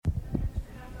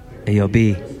Hey, yo,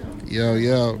 B.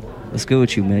 Yo. What's good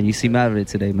with you, man? You seem out of it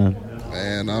today, man.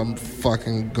 Man, I'm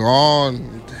fucking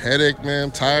gone. Headache, man.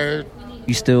 I'm tired.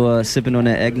 You still sipping on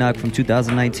that eggnog from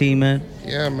 2019, man?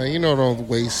 Yeah, man. You know don't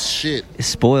waste shit. It's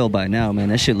spoiled by now, man.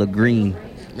 That shit look green.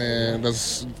 Man,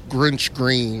 that's Grinch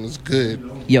green. It's good.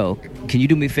 Yo, can you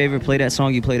do me a favor? Play that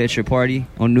song you played at your party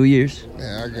on New Year's?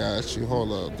 Man, I got you.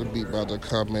 Hold up. The beat about to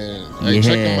come in. Hey,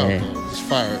 check him out, though. It's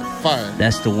fire. Fire.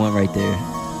 That's the one right there.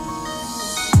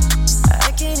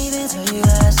 I can't even tell you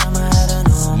last time I had a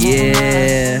normal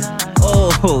Yeah.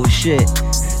 Oh, shit.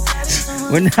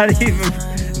 We're not even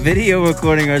video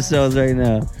recording ourselves right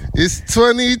now. It's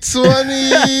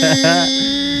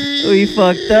 2020. We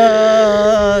fucked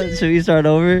up. Should we start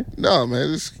over? No,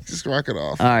 man. Just rock it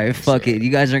off. All right, fuck it.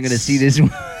 You guys aren't going to see this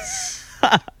one.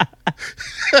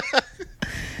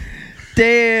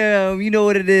 Damn, you know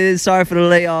what it is. Sorry for the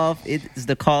layoff. It's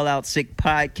the Call Out Sick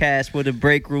podcast where the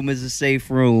break room is a safe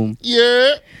room.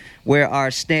 Yeah. Where our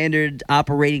standard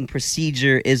operating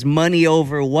procedure is money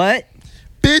over what?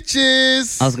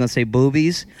 Bitches. I was going to say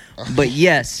boobies. But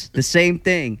yes, the same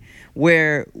thing.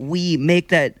 Where we make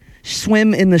that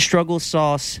swim in the struggle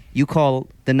sauce you call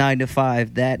the 9 to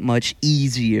 5 that much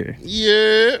easier.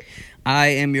 Yeah. I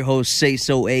am your host, Say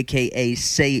So, a.k.a.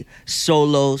 Say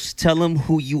Solos. Tell them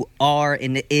who you are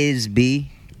and the is,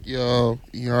 B. Yo,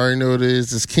 you already know what it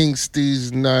is. It's King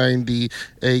Steez 90,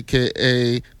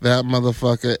 a.k.a. that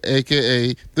motherfucker,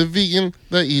 a.k.a. the vegan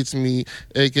that eats meat,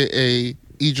 a.k.a.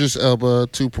 Idris Elba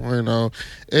 2.0,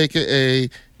 a.k.a.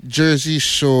 Jersey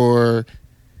Shore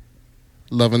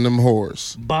loving them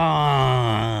whores.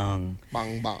 Bong.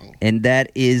 Bang, bang. And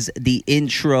that is the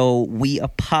intro. We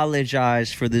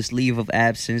apologize for this leave of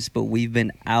absence, but we've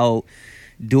been out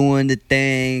doing the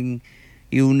thing,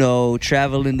 you know,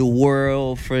 traveling the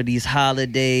world for these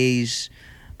holidays.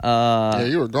 Yeah,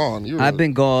 you were gone. I've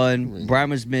been gone.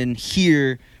 Brimer's been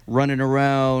here running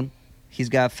around. He's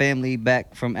got family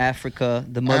back from Africa,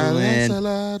 the motherland.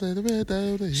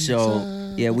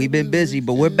 So, yeah, we've been busy,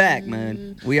 but we're back,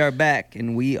 man. We are back,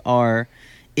 and we are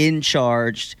in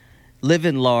charge,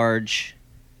 living large.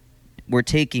 We're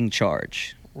taking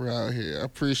charge. We're out here. I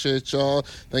appreciate y'all.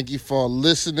 Thank you for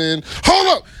listening.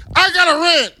 Hold up. I got a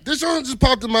rant. This one just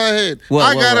popped in my head.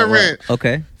 I got a rant.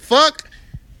 Okay. Fuck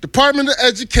Department of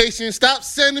Education. Stop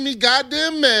sending me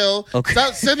goddamn mail. Okay.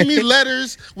 Stop sending me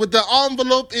letters with the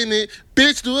envelope in it.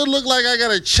 Bitch, do it look like I got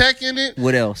a check in it?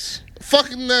 What else?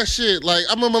 Fucking that shit. Like,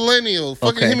 I'm a millennial.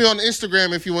 Fucking Okay. hit me on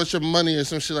Instagram if you want your money or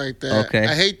some shit like that. Okay.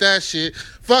 I hate that shit.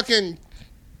 Fucking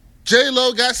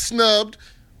J-Lo got snubbed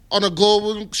on a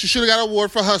global. She should have got an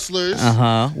award for Hustlers.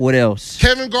 Uh-huh. What else?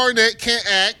 Kevin Garnett can't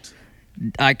act.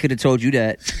 I could have told you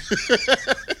that.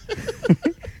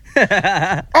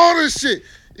 All this shit.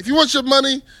 If you want your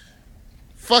money,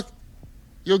 fuck,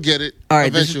 you'll get it. All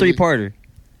right, this is a eventually. three-parter.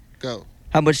 Go.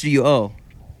 How much do you owe?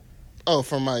 Oh,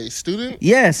 from my student?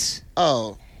 Yes.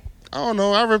 Oh, I don't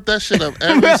know. I ripped that shit up Bro,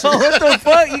 every single. what the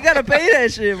fuck? You gotta pay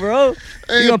that shit, bro. Ain't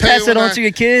You gonna pay pass it when on to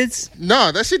your kids?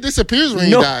 No, that shit disappears when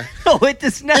No, you die. no, it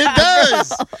does not. It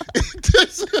does. bro. It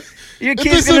does. Your It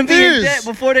kids gonna be in disappears. debt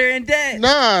before they're in debt.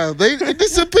 Nah, it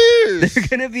disappears. They're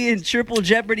gonna be in triple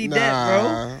jeopardy debt,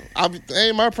 bro.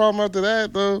 Ain't my problem after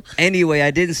that, though. Anyway, I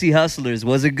didn't see Hustlers.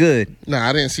 Was it good? Nah,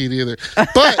 I didn't see it either.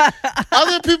 But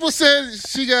other people said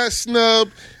she got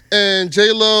snubbed, and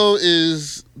J-Lo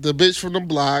is the bitch from the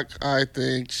block. I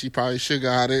think she probably should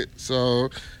got it. So,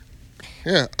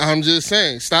 yeah, I'm just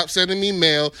saying. Stop sending me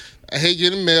mail. I hate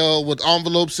getting mail with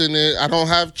envelopes in it. I don't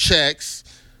have checks.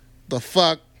 The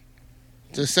fuck?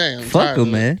 Just saying. I'm Fuck tired them, of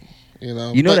it. man. You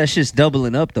know You know but that shit's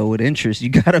doubling up though with interest. You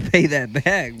gotta pay that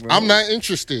back, bro. I'm not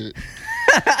interested.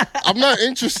 I'm not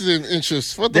interested in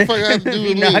interest. What the fuck I have to do Be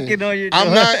with knocking me? on your I'm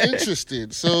door. not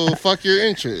interested. So fuck your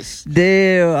interest.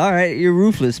 Damn. All right, you're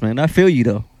ruthless, man. I feel you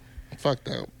though. Fuck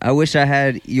that. I wish I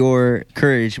had your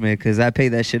courage, man, because I pay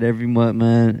that shit every month,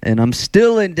 man, and I'm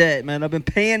still in debt, man. I've been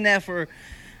paying that for.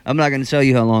 I'm not gonna tell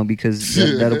you how long because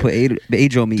that'll put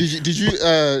age on me. Did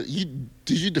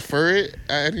you defer it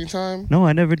at any time? No,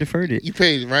 I never deferred it. You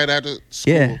paid right after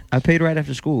school. Yeah, I paid right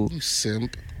after school, You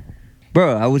simp.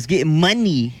 bro. I was getting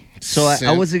money, so I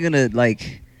Simp. wasn't gonna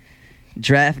like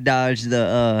draft dodge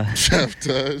the Chef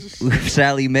does.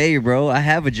 Sally Mae, bro. I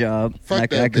have a job. Fuck I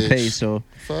that could pay. bitch. So,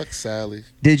 Fuck Sally.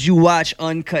 did you watch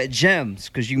Uncut Gems?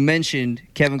 Because you mentioned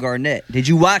Kevin Garnett. Did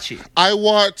you watch it? I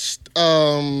watched.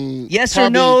 Yes or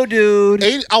no, dude?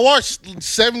 I watched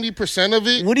 70% of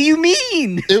it. What do you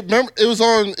mean? It was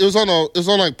on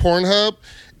like Pornhub,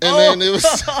 and then it was.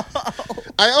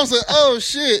 I was like, oh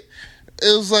shit.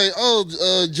 It was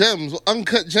like, gems,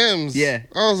 uncut gems. Yeah.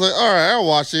 I was like, all right, I'll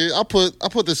watch it. I'll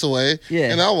put this away.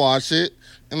 Yeah. And I'll watch it.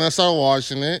 and I started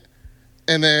watching it,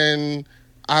 and then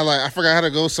I forgot how to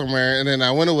go somewhere, and then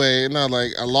I went away, and I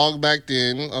logged back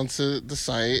in onto the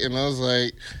site, and I was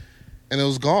like, and it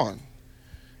was gone.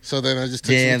 So then I just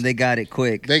took they got it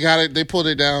quick. They got it. They pulled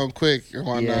it down quick and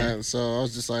whatnot. Yeah. So I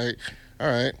was just like, all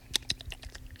right,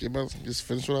 just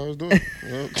finish what I was doing.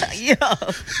 Yo,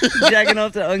 jacking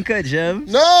off to Uncut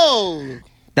Gems. No,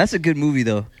 That's a good movie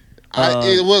though.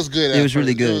 it was good. It was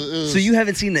really first. good. It was, so you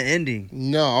haven't seen the ending?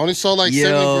 No, I only saw like Yo.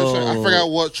 70%. I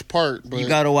forgot which part. But You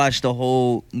gotta watch the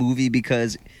whole movie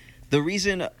because the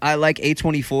reason I like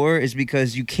A24 is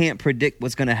because you can't predict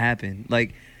what's gonna happen.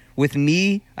 Like with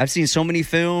me, I've seen so many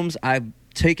films. I've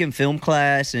taken film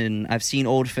class and I've seen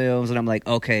old films, and I'm like,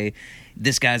 okay,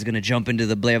 this guy's gonna jump into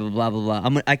the blah blah blah blah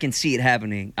blah. I can see it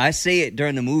happening. I say it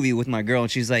during the movie with my girl,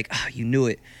 and she's like, "Oh, you knew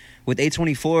it." With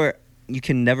A24, you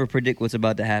can never predict what's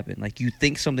about to happen. Like you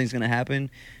think something's gonna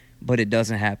happen, but it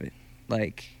doesn't happen.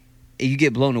 Like you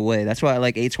get blown away. That's why I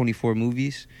like A24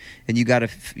 movies, and you gotta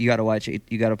watch it.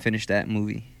 You gotta finish that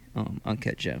movie,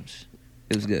 Uncut Gems.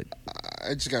 It was good.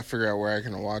 I just got to figure out where I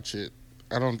can watch it.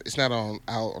 It's not out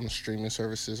on the streaming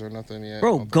services or nothing yet.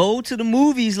 Bro, go to the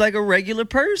movies like a regular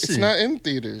person. It's not in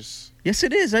theaters. Yes,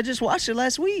 it is. I just watched it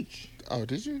last week. Oh,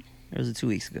 did you? It was 2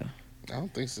 weeks ago. I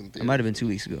don't think it's in theaters. It might have been 2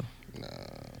 weeks ago. Nah.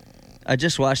 I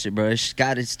just watched it, bro. It's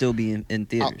got to still be in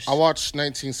theaters. I watched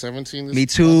 1917. Me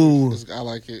too. I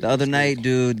like it. The other It's night, good.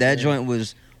 dude, that Yeah. joint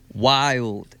was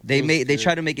wild. They good.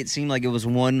 tried to make it seem like it was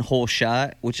one whole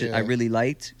shot, which Yeah. I really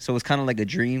liked. So it's kind of like a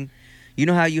dream. You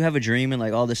know how you have a dream and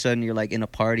like all of a sudden you're like in a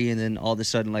party and then all of a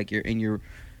sudden like you're in your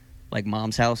like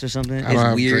mom's house or something. I It's don't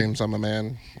have weird. dreams. I'm a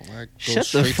man. I go Shut the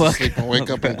straight fuck to sleep and wake up,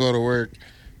 up and bro. go to work.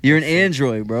 You're an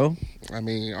android, bro. I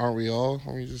mean, aren't we all?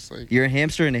 Aren't we just like You're a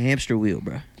hamster in a hamster wheel,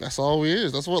 bro. that's all we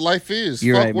is. That's what life is.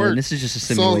 You're Fuck right, work. man. This is just a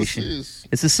That's all this simulation. is.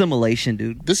 It's a simulation,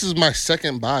 dude. This is my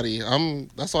second body.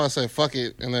 That's why I said fuck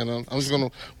it, and then I'm just gonna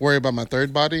worry about my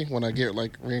third body when I get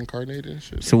like reincarnated and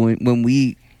shit. So when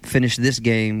we finish this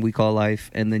game we call life,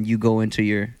 and then you go into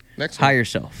your Next one, higher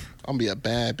self. I'm gonna be a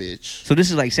bad bitch. So this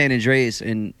is like San Andreas,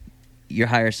 and your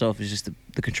higher self is just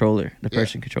the controller, the Yeah.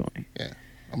 person controlling. Yeah,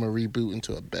 I'm gonna reboot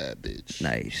into a bad bitch,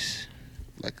 Nice.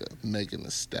 like a Megan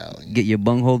Thee Stallion. Get your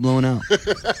bunghole blown out.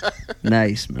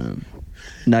 Nice, man.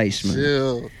 Nice, man.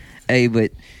 Chill. Hey,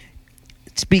 but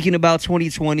speaking about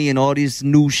 2020 and all this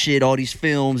new shit, all these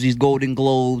films, these Golden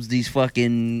Globes, these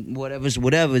fucking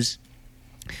whatevers,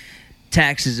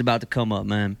 tax is about to come up,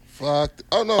 man. Fuck.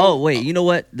 Oh no. Oh, wait, you know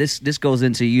what? This goes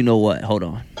into you know what. Hold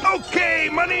on. Okay,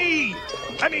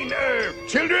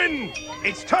 children,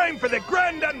 it's time for the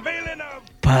grand unveiling of...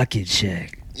 Pocket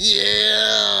check.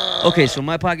 Yeah. Okay, so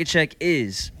my pocket check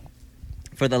is,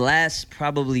 for the last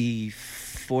probably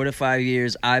 4 to 5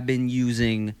 years, I've been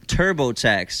using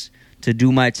TurboTax to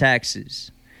do my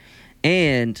taxes.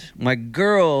 And my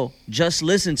girl just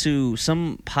listened to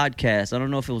some podcast. I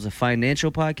don't know if it was a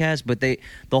financial podcast, but the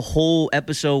whole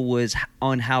episode was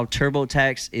on how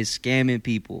TurboTax is scamming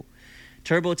people.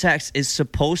 TurboTax is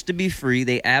supposed to be free.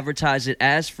 They advertise it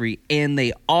as free, and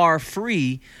they are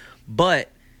free, but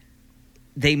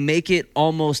they make it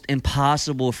almost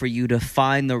impossible for you to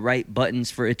find the right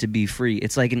buttons for it to be free.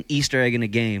 It's like an Easter egg in a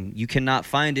game. You cannot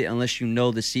find it unless you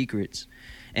know the secrets.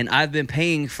 And I've been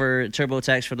paying for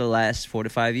TurboTax for the last 4 to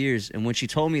 5 years. And when she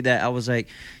told me that, I was like,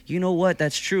 you know what?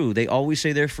 That's true. They always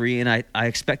say they're free, and I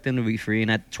expect them to be free.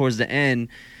 And towards the end,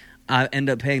 I end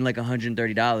up paying like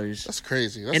 $130. That's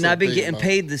crazy. That's and a I've been big getting amount.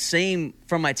 paid the same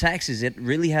from my taxes. It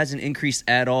really hasn't increased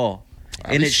at all.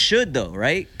 At And it least- should, though,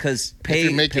 right? Because If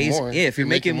you're making pays, more. yeah, if you're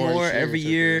making more every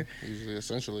year, usually,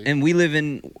 essentially. and we live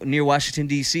near Washington,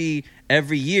 D.C.,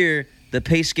 every year the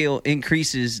pay scale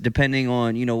increases depending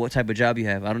on, what type of job you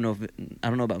have. I don't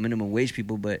know about minimum wage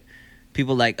people, but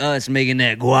people like us making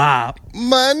that guap.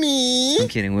 Money. I'm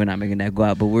kidding, we're not making that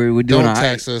guap, but we're doing Don't all right.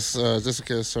 tax us, just in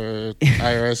case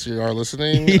IRS you are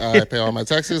listening. I pay all my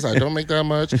taxes. I don't make that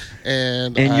much,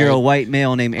 and you're a white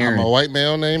male named I'm Aaron. a white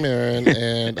male named Aaron,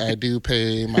 and I do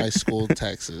pay my school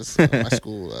taxes, my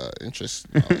school interest,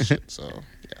 and all that shit. So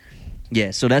yeah,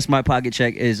 Yeah, so that's my pocket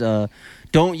check is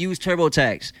don't use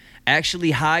TurboTax. Actually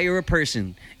hire a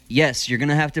person. Yes, you're going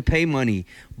to have to pay money,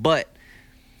 but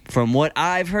from what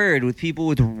I've heard with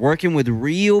people working with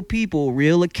real people,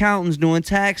 real accountants doing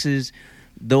taxes,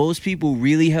 those people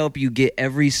really help you get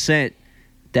every cent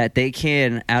that they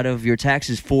can out of your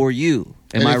taxes for you.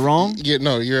 Am I wrong? Yeah,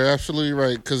 no, you're absolutely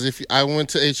right. Because I went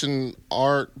to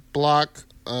H&R Block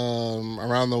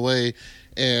around the way,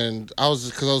 And I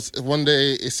was one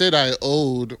day it said I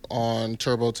owed on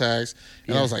TurboTax,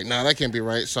 and I was like, nah, that can't be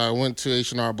right. So I went to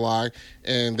H&R Block,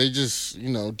 and they just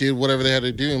did whatever they had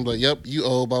to do, and like, yep, you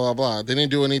owe, blah blah blah. They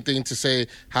didn't do anything to say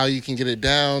how you can get it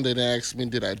down. They didn't ask me,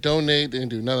 did I donate? They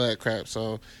didn't do none of that crap.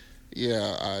 So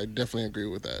yeah, I definitely agree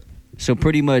with that. So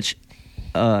pretty much,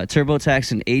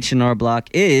 TurboTax and H&R Block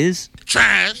is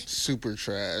trash, super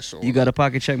trash. You got a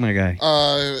pocket check, my guy.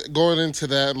 Going into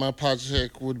that, my pocket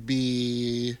check would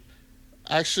be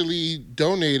actually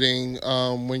donating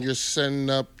when you're setting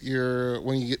up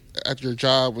when you get at your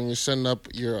job, when you're setting up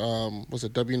your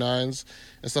W-9s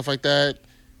and stuff like that.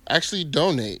 Actually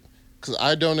donate, because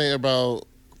I donate about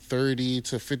 $30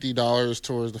 to $50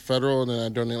 towards the federal, and then I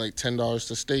donate like $10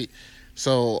 to state.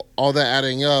 So all that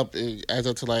adding up, it adds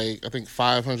up to like, I think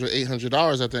 $500,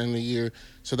 $800 at the end of the year.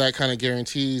 So that kind of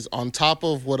guarantees, on top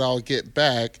of what I'll get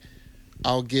back,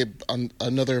 I'll get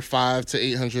another $500 to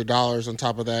 $800 on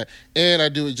top of that. And I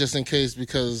do it just in case,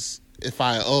 because if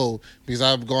I owe, because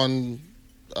I've gone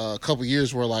a couple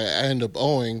years where like I end up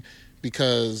owing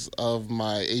because of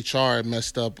my HR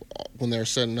messed up when they're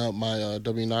setting up my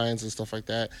W-9s and stuff like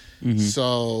that. Mm-hmm.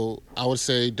 So I would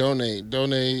say donate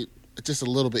just a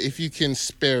little bit if you can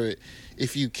spare it.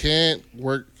 If you can't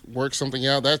work something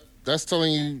out, that's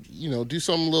telling you, do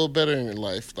something a little better in your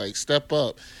life. Like, step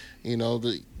up.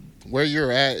 Where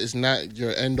you're at is not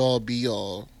your end all be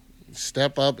all.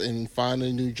 Step up and find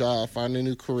a new job, find a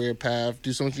new career path,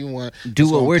 do something you want. Do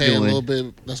what we're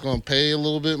doing. That's going to pay a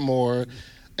little bit more.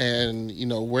 And,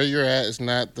 where you're at is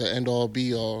not the end all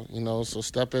be all, so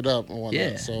step it up and whatnot.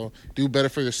 Yeah. So do better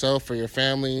for yourself, for your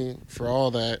family, for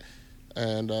all that.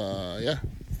 And, yeah.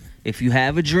 If you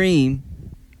have a dream,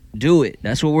 do it.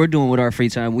 That's what we're doing with our free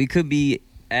time. We could be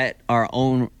at our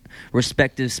own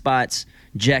respective spots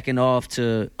jacking off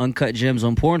to Uncut Gems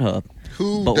on Pornhub.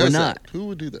 But we're not. Who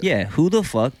would do that? Yeah, who the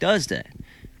fuck does that?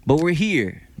 But we're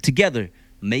here together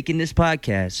making this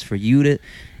podcast for you to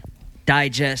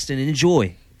digest and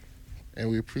enjoy. And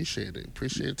we appreciate it.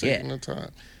 Appreciate taking the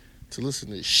time to listen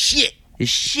to shit. It's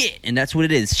shit, and that's what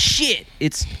it is. Shit.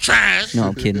 It's trash. No,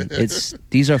 I'm kidding.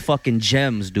 These are fucking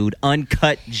gems, dude.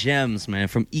 Uncut gems, man,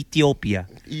 from Ethiopia.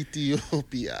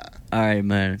 All right,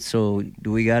 man. So,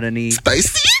 do we got any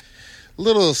spicy?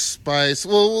 Little spice.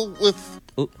 Well, with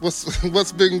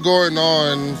what's been going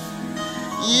on?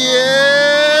 Yeah.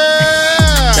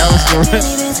 That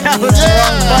was the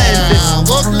wrong button.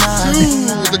 Welcome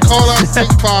to the Call Out Sick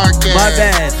podcast.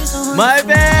 My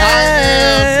bad.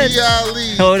 I am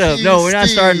B.Ali. Hold up. No, we're not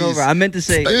starting over. I meant to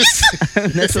say.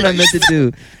 That's what I meant to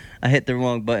do. I hit the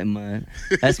wrong button, man.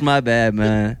 That's my bad,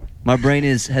 man. My brain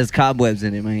has cobwebs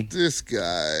in it, man. This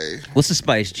guy. What's the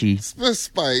spice, G?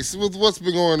 Spice. With what's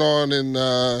been going on in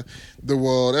the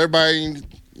world. Everybody,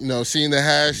 seeing the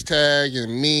hashtag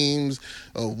and memes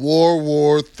of World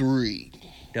War III.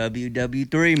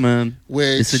 WW3, man.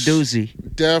 Which it's a doozy.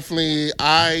 Definitely,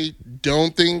 I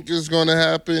don't think is going to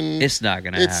happen. It's not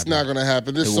going to happen. It's not going to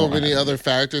happen. There's so many other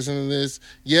factors in this.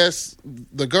 Yes,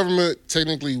 the government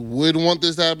technically would want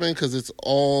this to happen because it's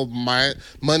all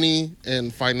money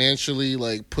and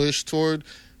financially pushed toward.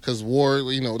 Because war,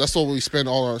 that's what we spend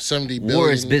all our $70 billion.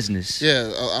 War is business. Yeah,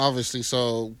 obviously.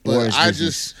 So, but I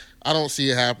don't see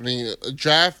it happening. A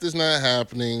draft is not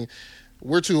happening.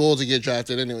 We're too old to get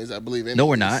drafted anyways, I believe. No,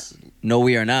 we're not. No,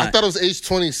 we are not. I thought it was age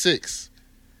 26.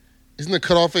 Isn't the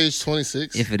cutoff age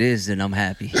 26? If it is, then I'm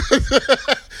happy.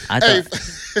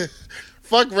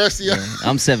 Fuck rest of y'all. Yeah,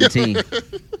 I'm 17.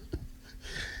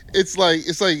 It's like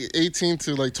 18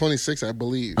 to 26, I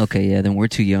believe. Okay, yeah, then we're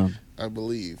too young. I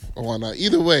believe. Or why not?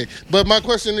 Either way. But my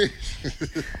question is...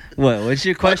 What's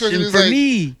your question for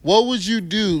me? What would you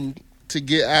do to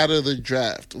get out of the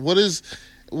draft? What is,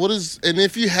 and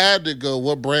if you had to go,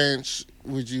 what branch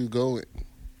would you go in?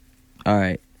 All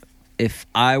right. If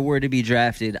I were to be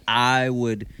drafted, I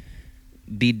would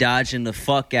be dodging the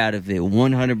fuck out of it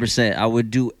 100%. I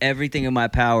would do everything in my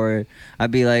power.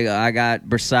 I'd be like, I got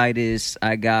bursitis.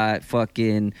 I got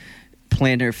fucking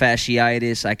plantar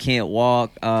fasciitis. I can't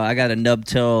walk. I got a nub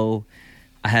toe.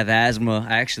 I have asthma.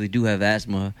 I actually do have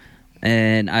asthma.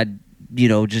 And I'd,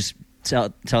 just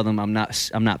tell them I'm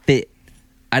not fit.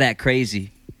 I'd act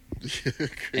crazy.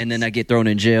 And then I get thrown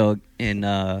in jail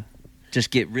and just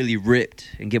get really ripped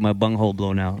and get my bunghole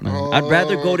blown out. I'd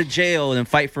rather go to jail than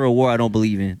fight for a war I don't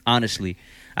believe in, honestly.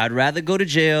 I'd rather go to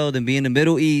jail than be in the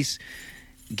Middle East,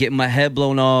 getting my head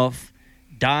blown off,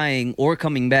 dying, or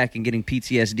coming back and getting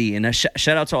PTSD. And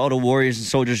shout out to all the warriors and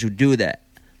soldiers who do that.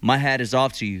 My hat is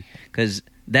off to you because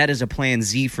that is a plan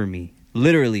Z for me.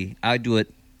 Literally, I'd do a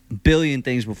billion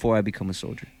things before I become a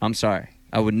soldier. I'm sorry.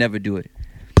 I would never do it.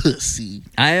 Pussy.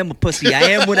 I am a pussy. I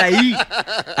am what I eat.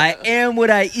 I am what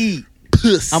I eat.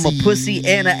 Pussy. I'm a pussy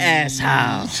and an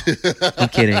asshole. I'm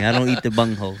kidding. I don't eat the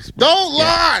bungholes. Don't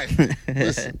lie.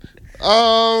 Listen.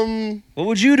 What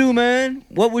would you do, man?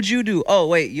 What would you do? Oh,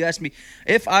 wait, you asked me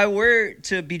if I were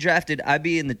to be drafted. I'd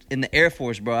be in the Air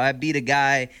Force, bro. I'd be the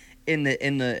guy in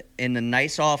the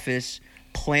nice office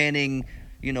planning,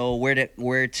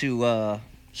 where to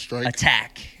Strike.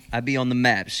 attack. I'd be on the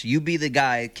maps. You be the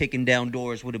guy kicking down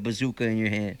doors with a bazooka in your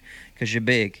hand because you're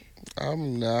big.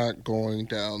 I'm not going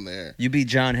down there. You be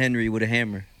John Henry with a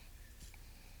hammer.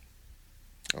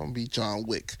 I'm gonna be John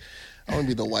Wick. I'm gonna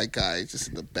be the white guy just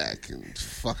in the back and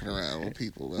fucking around with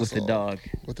people. That's With the all. dog.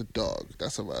 With the dog.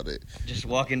 That's about it. Just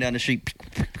walking down the street,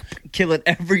 killing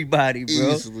everybody,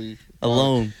 bro. Easily.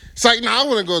 Alone. It's like, I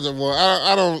wouldn't go to war.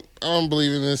 I don't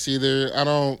believe in this either.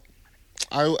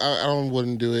 I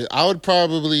wouldn't do it. I would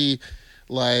probably,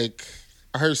 I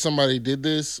heard somebody did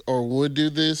this or would do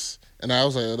this, and I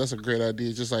was like, oh, that's a great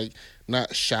idea. Just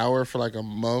not shower for a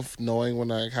month, knowing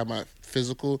when I have my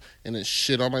physical, and then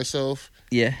shit on myself.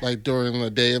 Yeah. During the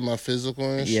day of my physical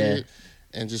and Yeah. shit,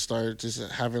 and just start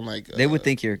having They would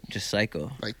think you're just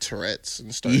psycho. Tourette's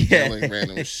and start Yeah. yelling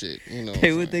random shit.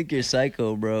 They would think you're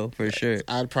psycho, bro, for sure.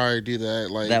 I'd probably do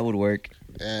that. That would work.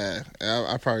 Yeah,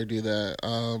 I'd probably do that.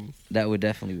 That would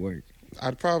definitely work.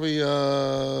 I'd probably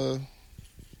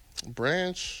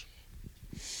branch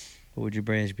What would your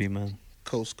branch be, man?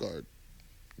 Coast Guard.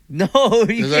 No,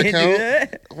 you Does that can't count? do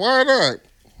that. Why not?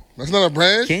 That's not a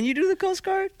branch. Can you do the Coast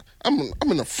Guard? I'm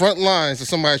in the front lines if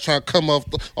somebody's trying to come off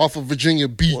of Virginia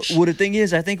Beach. Well, the thing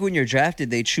is, I think when you're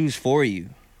drafted, they choose for you.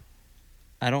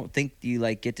 I don't think you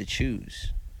get to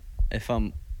choose. If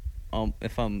I'm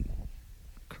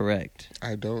correct,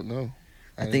 I don't know.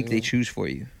 I think they choose for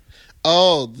you.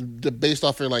 Oh, based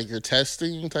off of your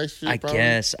testing type shit. I probably?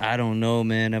 guess I don't know,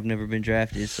 man. I've never been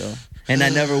drafted, and I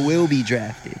never will be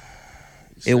drafted.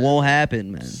 It won't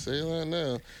happen, man. Say that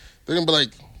now. They're gonna be like,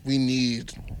 we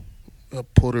need a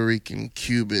Puerto Rican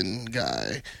Cuban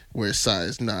guy wears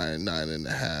size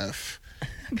 9.5.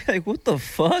 I'd be like, what the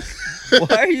fuck?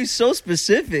 Why are you so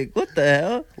specific? What the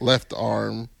hell? Left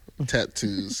arm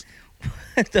tattoos.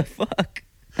 What the fuck?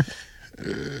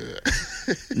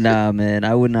 Nah, man,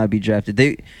 I would not be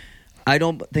drafted. I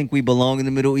don't think we belong in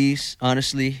the Middle East,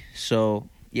 honestly. So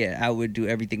yeah, I would do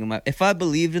everything in my. If I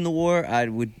believed in the war, I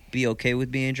would be okay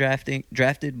with being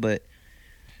drafted. But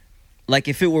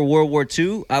if it were World War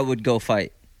II, I would go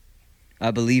fight.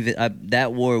 I believe it.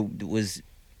 That war was.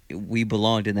 We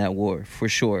belonged in that war for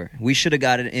sure. We should have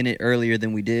got in it earlier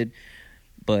than we did,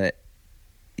 but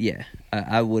yeah,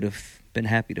 I would have been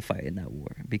happy to fight in that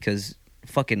war because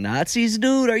fucking Nazis,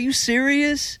 dude. Are you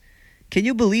serious? Can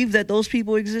you believe that those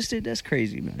people existed? That's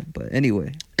crazy, man. But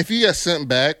anyway, If you get sent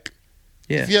back,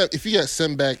 yeah, if you get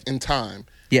sent back in time,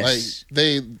 yes.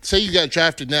 they say you got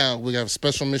drafted now, we have a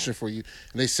special mission for you,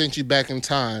 and they sent you back in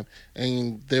time,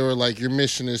 and they were like, your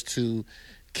mission is to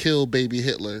kill baby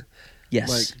Hitler.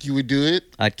 Yes, You would do it,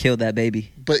 I'd kill that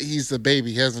baby. but he's a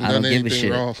baby. He hasn't I done don't give a anything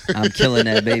shit. wrong. I'm killing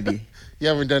that baby. You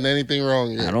haven't done anything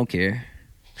wrong yet. I don't care.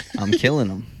 I'm killing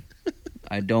him.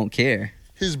 I don't care.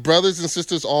 His brothers and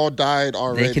sisters all died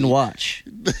already. They can watch.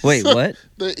 Wait, what?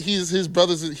 His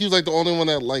brothers. He was the only one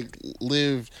that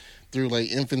lived through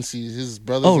infancy. His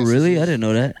brothers. Oh, and really? I sisters- didn't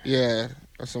know that. Yeah,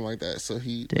 or something like that. So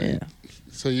Damn.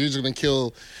 So you're just gonna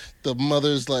kill the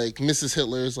mothers, Mrs.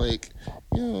 Hitler's,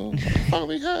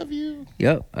 finally have you.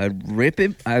 Yep. I'd rip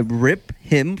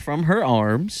him from her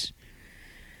arms.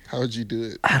 How would you do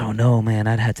it? I don't know, man.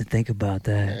 I'd have to think about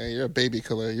that. Man, you're a baby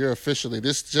killer. You're officially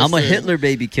this. Just I'm a in. Hitler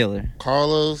baby killer.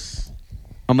 Carlos.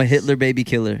 I'm a Hitler baby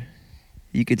killer.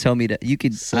 You could tell me that. You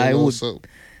could. I would. Celoso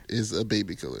is a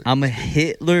baby killer. I'm a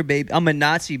Hitler baby. I'm a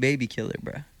Nazi baby killer,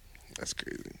 bro. That's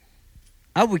crazy.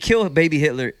 I would kill baby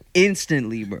Hitler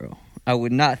instantly, bro. I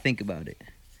would not think about it.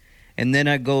 And then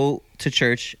I'd go to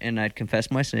church and I'd confess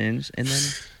my sins, and then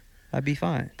I'd be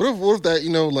fine. What if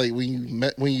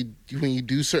that when you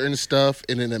do certain stuff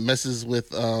and then it messes with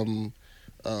The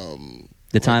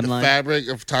timeline. the fabric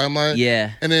of timeline,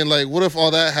 Yeah. and then what if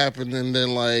all that happened and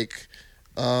then what's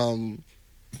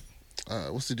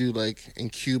the dude in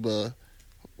Cuba?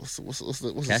 What's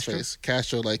his Castro? face?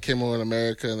 Castro came over in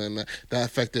America and then that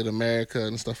affected America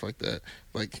and stuff like that.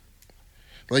 Like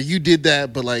you did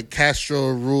that, but Castro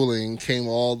ruling came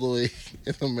all the way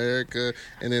in America,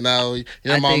 and then now your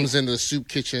I mom's think in the soup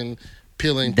kitchen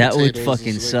peeling. That would potatoes and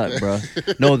fucking shit suck, like bro.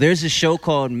 that. No, there's a show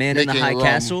called Man in the Making High rum.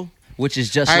 Castle, which is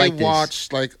just I like this.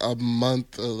 watched a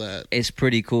month of that. It's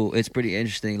pretty cool. It's pretty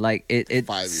interesting. It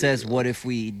 5 years says, ago. what if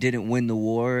we didn't win the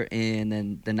war and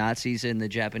then the Nazis and the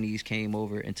Japanese came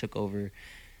over and took over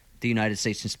the United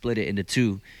States and split it into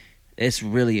two. It's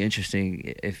really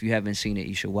interesting. If you haven't seen it,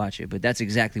 you should watch it. But that's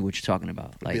exactly what you're talking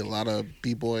about. Be a lot of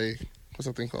b-boy. What's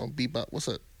that thing called? Bebop. What's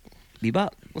that? Bebop.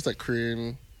 What's that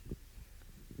Korean?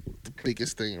 The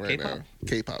biggest thing right K-pop? now.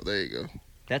 K-pop. There you go.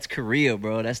 That's Korea,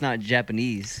 bro. That's not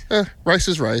Japanese. Rice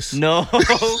is rice. No,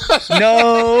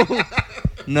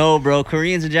 no, bro.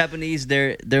 Koreans and Japanese,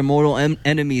 they're mortal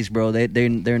enemies, bro.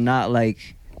 They're not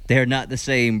like they're not the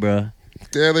same, bro.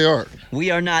 There they are.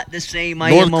 We are not the same. I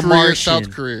North am a Korea, Martian.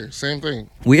 South Korea, same thing.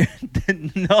 We're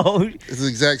no, It's the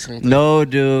exact same thing. no,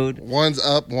 dude. One's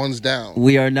up, one's down.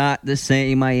 We are not the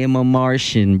same. I am a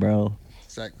Martian, bro.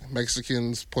 Exactly.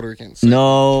 Mexicans, Puerto Ricans.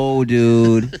 No,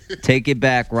 dude. Take it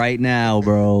back right now,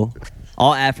 bro.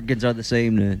 All Africans are the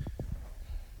same then.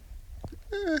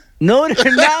 No,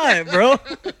 they're not, bro.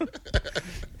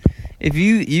 If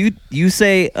you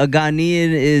say a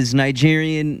Ghanaian is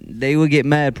Nigerian, they would get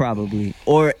mad probably.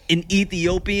 Or an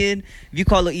Ethiopian, if you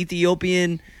call an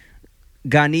Ethiopian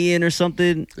Ghanaian or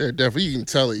something, They're definitely, you can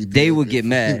tell it. they would get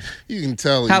mad. You can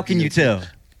tell. How can you tell?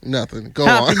 Nothing. Go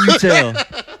How on. can you tell?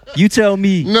 You tell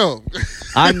me. No.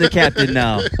 I'm the captain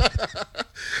now.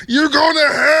 You're going to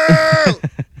hell.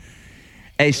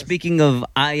 Hey, speaking of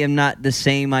I am not the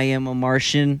same, I am a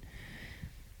Martian.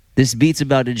 This beat's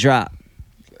about to drop.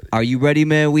 Are you ready,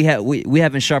 man? We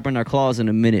haven't sharpened our claws in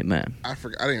a minute, man. I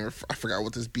forgot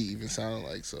what this beat even sounded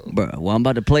like. So, Bro, well, I'm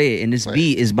about to play it, and this Play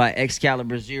beat is by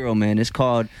Excalibur Zero, man. It's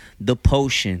called The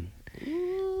Potion.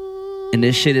 And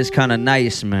this shit is kind of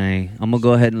nice, man. I'm gonna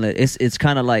go ahead and it's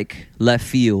kind of like left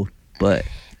field, but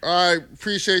all right,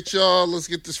 appreciate y'all. Let's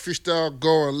get this freestyle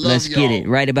going. Love let's y'all. get it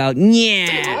right about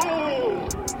yeah.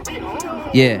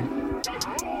 Yeah.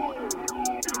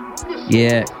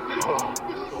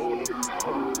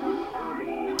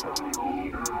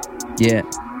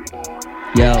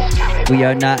 Yo, we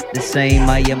are not the same.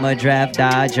 I am a draft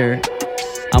dodger.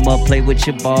 I'ma play with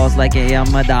your balls like I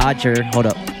am a dodger. Hold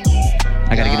up.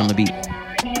 I gotta get on the beat.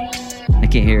 I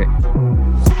can't hear it.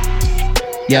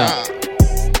 Yo.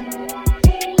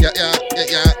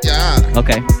 Yeah.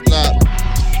 Okay.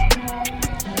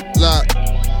 Look.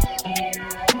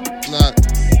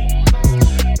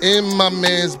 In my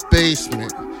man's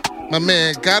basement. My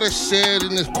man got a shed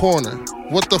in his corner.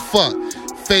 What the fuck?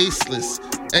 Faceless.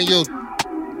 And yo,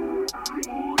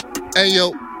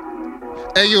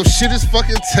 shit is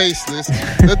fucking tasteless.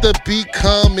 Let the beat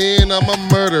come in, I'ma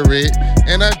murder it.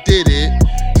 And I did it.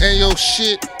 And yo,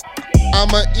 shit,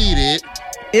 I'ma eat it.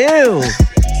 Ew.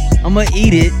 I'ma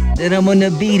eat it. Then I'm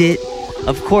gonna beat it.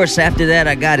 Of course, after that,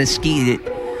 I gotta skeet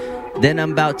it. Then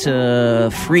I'm about to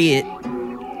free it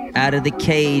out of the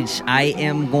cage. I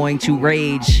am going to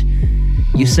rage.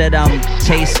 You said I'm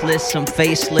tasteless, I'm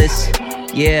faceless.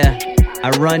 Yeah, I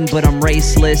run, but I'm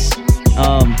raceless.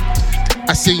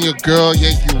 I seen your girl, yeah,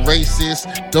 you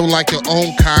racist. Don't like your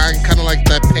own kind, kinda like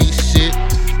that paste shit.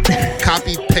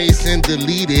 Copy, paste, and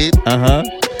delete it.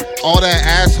 All that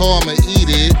asshole, I'ma eat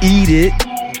it. Eat it.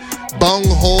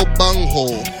 Bunghole.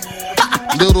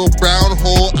 Little brown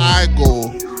hole, I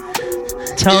go.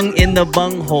 Tongue in the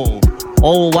bunghole.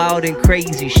 All wild and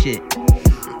crazy shit.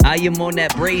 I am on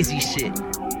that brazy shit.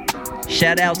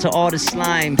 Shout out to all the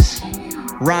slimes.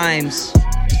 Rhymes.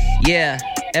 Yeah,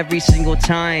 every single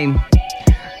time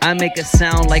I make a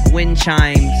sound like wind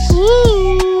chimes.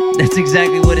 That's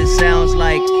exactly what it sounds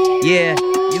like. Yeah,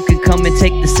 you can come and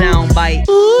take the sound bite.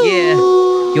 Yeah,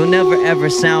 you'll never ever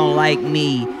sound like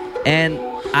me. And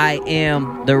I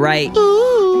am the right.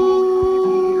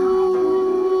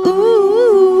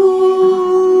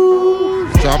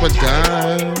 Drop a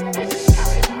dime.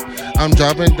 I'm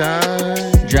dropping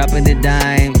dime. Dropping the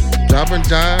dime. Dropping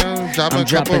dime. Dropping I'm a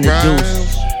couple dropping the rhymes.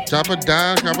 deuce. Drop a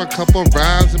dime. Drop a couple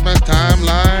rhymes in my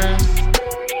timeline.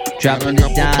 Dropping Got a the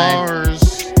couple dime.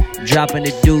 bars. Dropping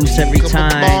the deuce every Couple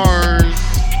time. bars.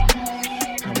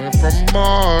 Coming from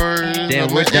Mars. Damn,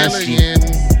 I'm we're an dusty.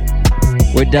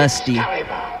 alien. We're dusty.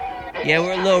 Yeah,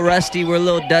 we're a little rusty. We're a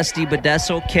little dusty, but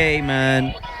that's okay,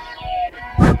 man.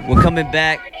 We're coming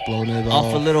back Blowing it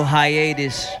off a off. little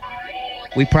hiatus.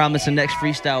 We promise the next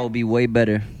freestyle will be way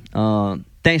better.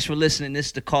 Thanks for listening. This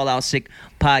is the Call Out Sick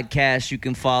podcast. You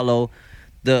can follow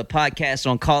the podcast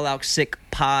on Call Out Sick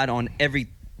Pod on every.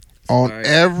 On Sorry.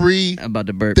 every I'm about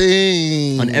to burp.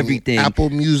 thing. On everything. Apple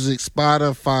Music,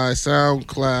 Spotify,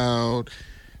 SoundCloud.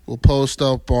 We'll post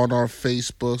up on our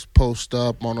Facebooks, post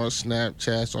up on our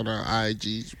Snapchats, on our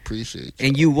IGs. Appreciate you.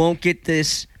 And you won't get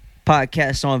this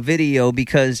podcast on video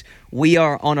because we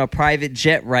are on a private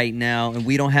jet right now and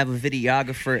we don't have a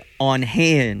videographer on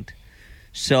hand.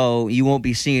 So you won't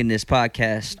be seeing this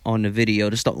podcast on the video.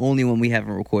 This is the only one we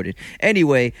haven't recorded.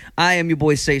 Anyway, I am your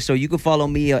boy Say So. You can follow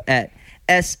me at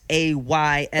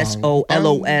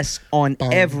SAYSOLOS on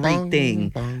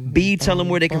everything. B, tell them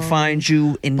where they can find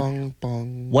you and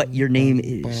what your name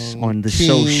is on the King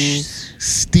socials.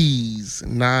 Steez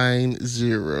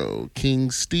 90. King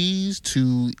Steez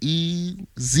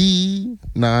 2EZ90.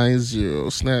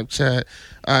 Snapchat,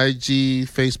 IG,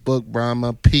 Facebook,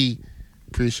 Brahma P.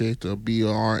 Appreciate the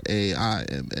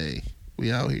BRAIMA.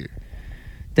 We out here.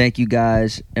 Thank you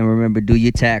guys, and remember, do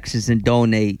your taxes and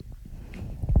donate.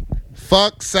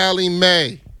 Fuck Sally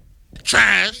Mae.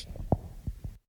 Trash.